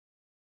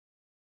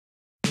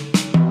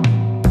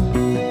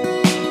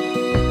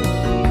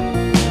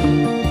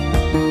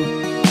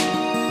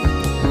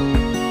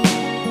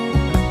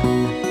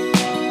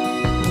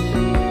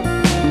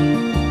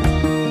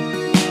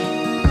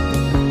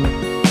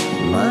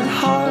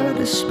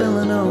is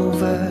spilling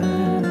over,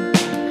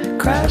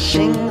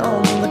 crashing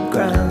on the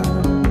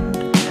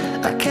ground.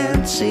 I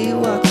can't see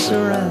what's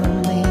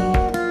around me,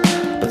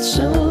 but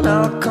soon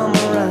I'll come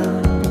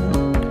around.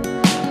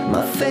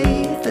 My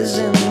faith is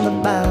in the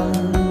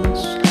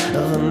balance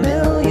of a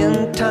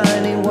million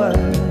tiny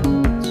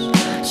words,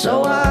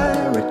 so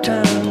I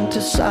return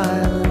to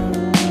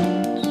silence.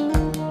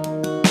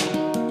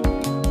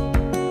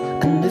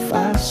 And if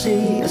I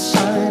see a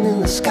sign in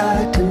the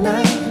sky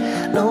tonight,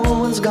 no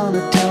one's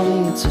gonna tell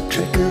me it's a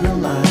trick of the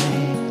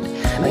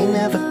light. May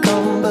never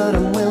come, but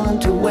I'm willing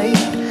to wait.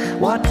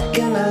 What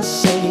can I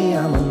say?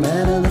 I'm a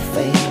man of the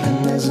faith.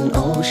 And there's an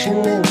ocean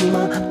in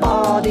my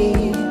body,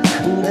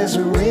 and there's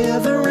a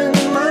river in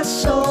my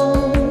soul,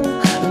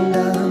 and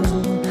I'm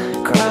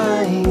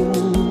crying.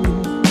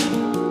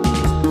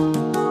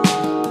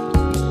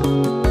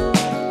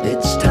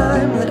 It's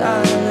time that I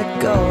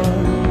let go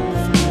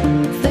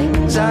of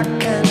things I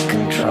can't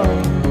control.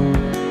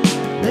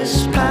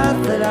 This path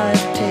that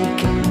I've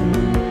taken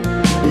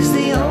is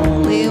the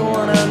only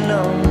one I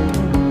know.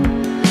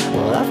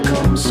 Well, I've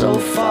come so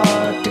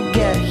far to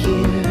get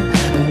here,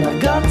 and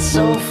I've got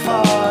so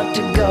far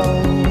to go.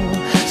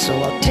 So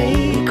I'll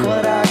take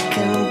what I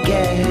can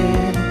get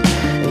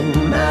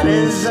in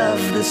matters of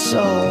the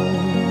soul.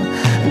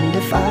 And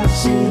if I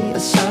see a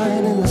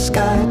sign in the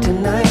sky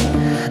tonight,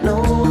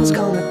 no one's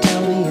gonna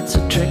tell me it's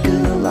a trick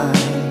of the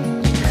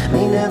light.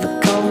 May never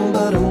come,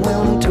 but I'm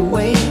willing to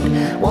wait.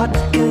 What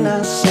can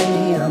I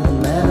say? I'm a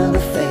man of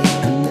the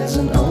faith. And there's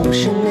an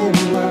ocean in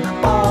my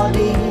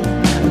body,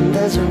 and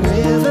there's a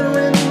river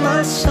in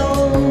my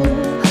soul,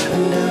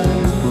 and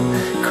I'm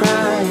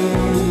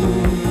crying.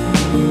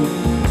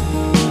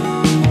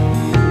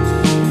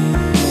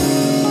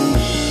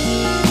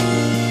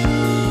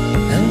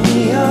 And we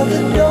are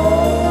the door